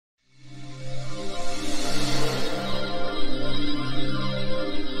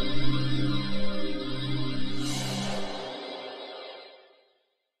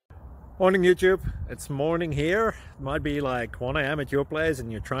Morning YouTube, it's morning here. It might be like 1 a.m. at your place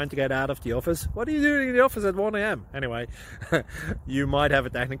and you're trying to get out of the office. What are you doing in the office at 1 a.m? Anyway, you might have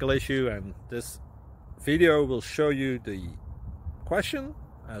a technical issue and this video will show you the question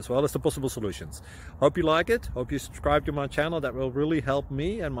as well as the possible solutions. Hope you like it, hope you subscribe to my channel. That will really help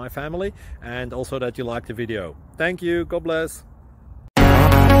me and my family, and also that you like the video. Thank you, God bless.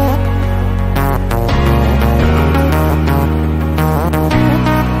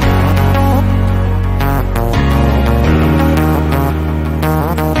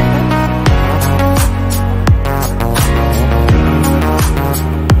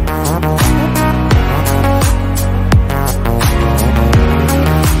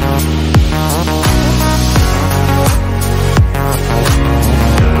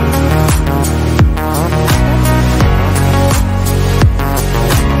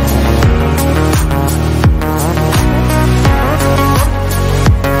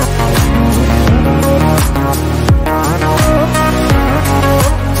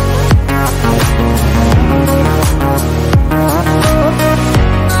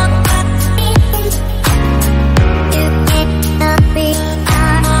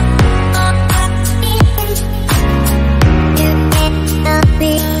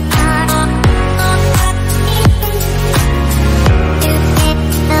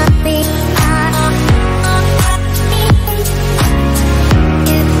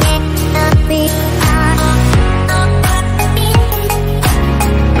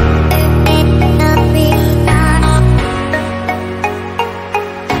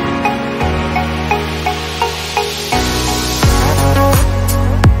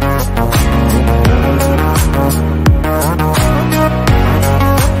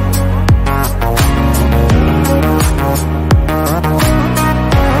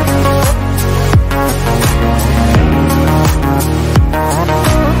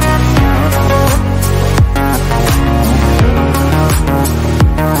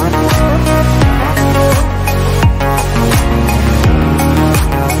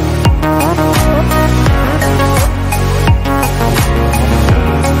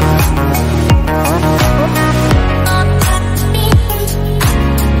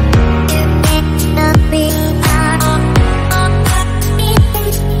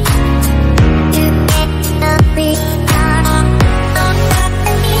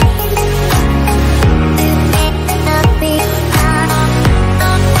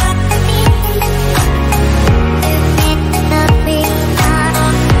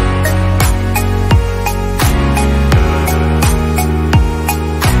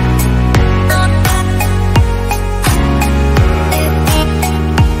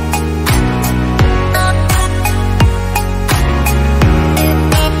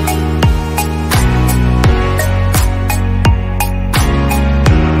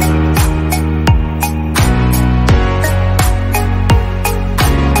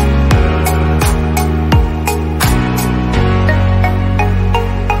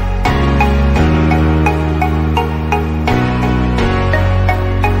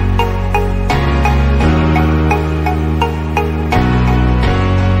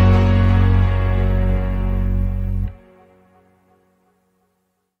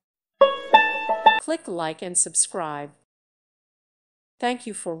 Click like and subscribe. Thank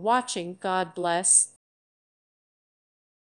you for watching. God bless.